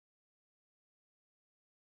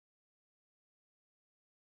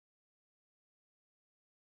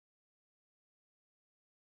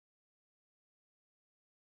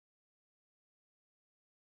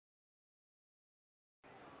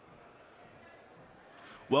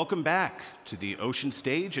Welcome back to the Ocean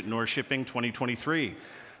stage at North Shipping 2023.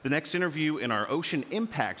 The next interview in our Ocean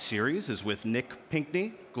Impact series is with Nick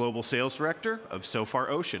Pinkney, Global Sales Director of Sofar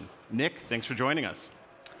Ocean. Nick, thanks for joining us.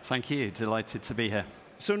 Thank you. Delighted to be here.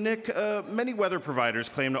 So Nick, many weather providers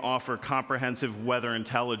claim to offer comprehensive weather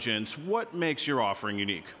intelligence. What makes your offering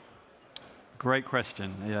unique? Great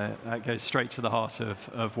question. Yeah, that goes straight to the heart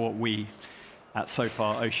of what we at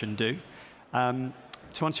Sofar Ocean do.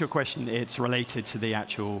 To answer your question, it's related to the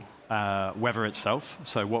actual weather itself.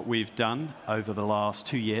 So what we've done over the last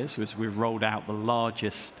 2 years was we've rolled out the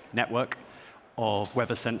largest network of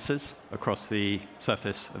weather sensors across the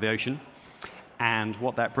surface of the ocean. And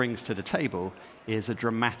what that brings to the table is a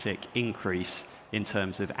dramatic increase in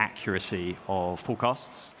terms of accuracy of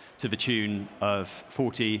forecasts to the tune of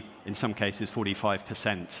 40, in some cases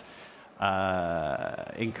 45%,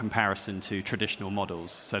 in comparison to traditional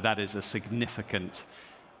models. So that is a significant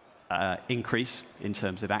increase in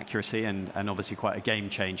terms of accuracy and obviously quite a game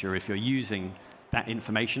changer if you're using that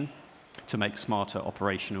information to make smarter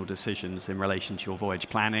operational decisions in relation to your voyage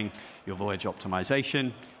planning, your voyage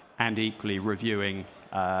optimization, and equally reviewing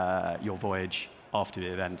your voyage after the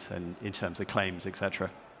event and in terms of claims,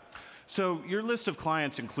 etc. So your list of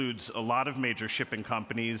clients includes a lot of major shipping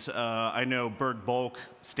companies. I know Berg Bulk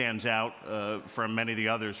stands out from many of the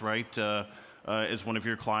others, right, as one of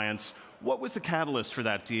your clients. What was the catalyst for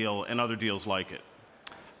that deal and other deals like it?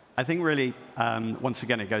 I think really, once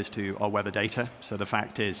again, it goes to our weather data. So the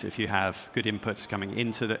fact is, if you have good inputs coming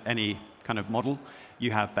into any kind of model,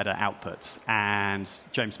 you have better outputs. And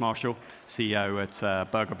James Marshall, CEO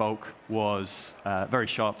at Berg Bulk, was very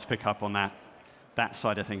sharp to pick up on that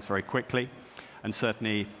side of things very quickly. And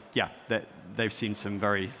certainly, yeah, they've seen some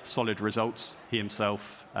very solid results. He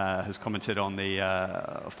himself has commented on the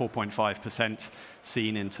 4.5%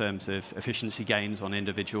 seen in terms of efficiency gains on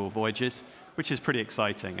individual voyages, which is pretty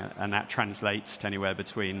exciting. And that translates to anywhere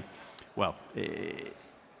between, well,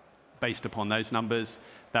 based upon those numbers,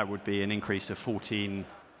 that would be an increase of 14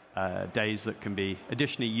 days that can be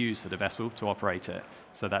additionally used for the vessel to operate it.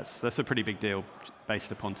 So that's a pretty big deal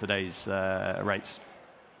based upon today's rates.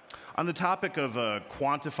 On the topic of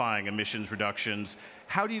quantifying emissions reductions,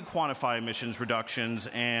 how do you quantify emissions reductions,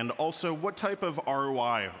 and also what type of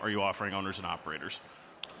ROI are you offering owners and operators?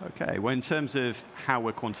 Okay, well, in terms of how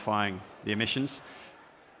we're quantifying the emissions,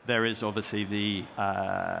 there is obviously the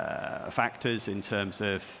factors in terms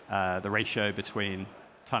of the ratio between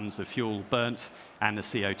tons of fuel burnt and the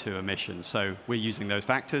CO2 emissions. So we're using those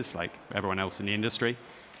factors like everyone else in the industry.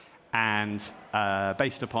 And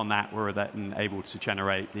based upon that, we're then able to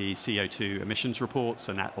generate the CO2 emissions reports,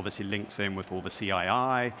 and that obviously links in with all the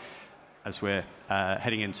CII. As we're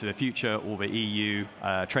heading into the future, all the EU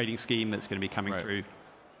trading scheme that's going to be coming through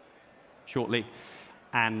shortly.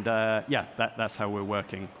 And yeah, that's how we're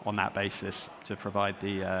working on that basis to provide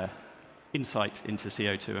the insight into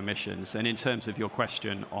CO2 emissions. And in terms of your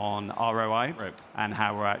question on ROI and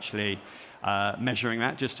how we're actually measuring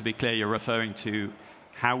that, just to be clear, you're referring to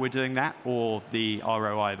how we're doing that or the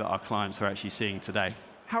ROI that our clients are actually seeing today?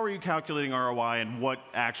 How are you calculating ROI, and what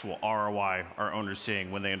actual ROI are owners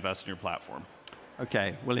seeing when they invest in your platform?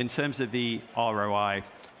 Okay, well, in terms of the ROI,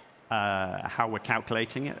 how we're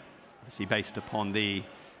calculating it, obviously based upon the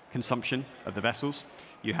consumption of the vessels.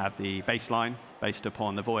 You have the baseline based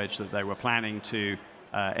upon the voyage that they were planning to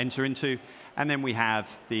enter into, and then we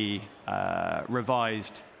have the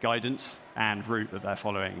revised guidance and route that they're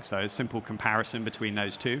following. So a simple comparison between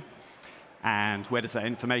those two. And where does that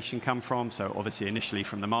information come from? So obviously initially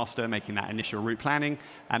from the master, making that initial route planning,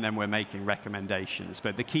 and then we're making recommendations.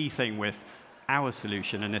 But the key thing with our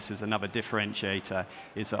solution, and this is another differentiator,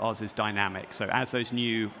 is that ours is dynamic. So as those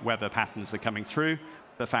new weather patterns are coming through,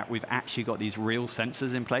 the fact we've actually got these real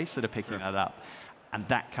sensors in place that are picking that up. And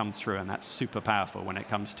that comes through, and that's super powerful when it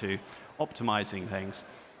comes to optimizing things.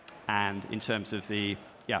 And in terms of the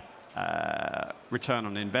return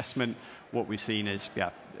on investment, what we've seen is,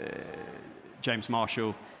 James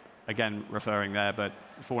Marshall, again referring there, but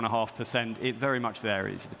 4.5%, it very much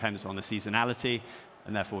varies. It depends on the seasonality,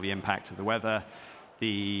 and therefore the impact of the weather,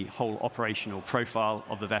 the whole operational profile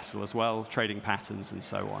of the vessel as well, trading patterns and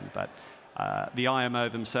so on. But the IMO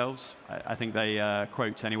themselves, I think they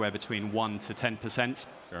quote anywhere between 1 to 10%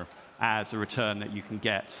 as a return that you can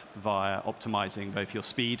get via optimizing both your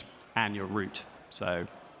speed and your route. So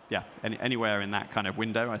yeah, anywhere in that kind of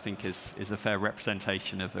window, I think, is a fair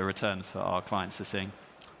representation of the returns that our clients are seeing.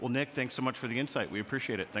 Well, Nick, thanks so much for the insight. We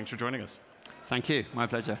appreciate it. Thanks for joining us. Thank you. My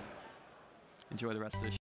pleasure. Enjoy the rest of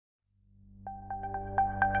the show.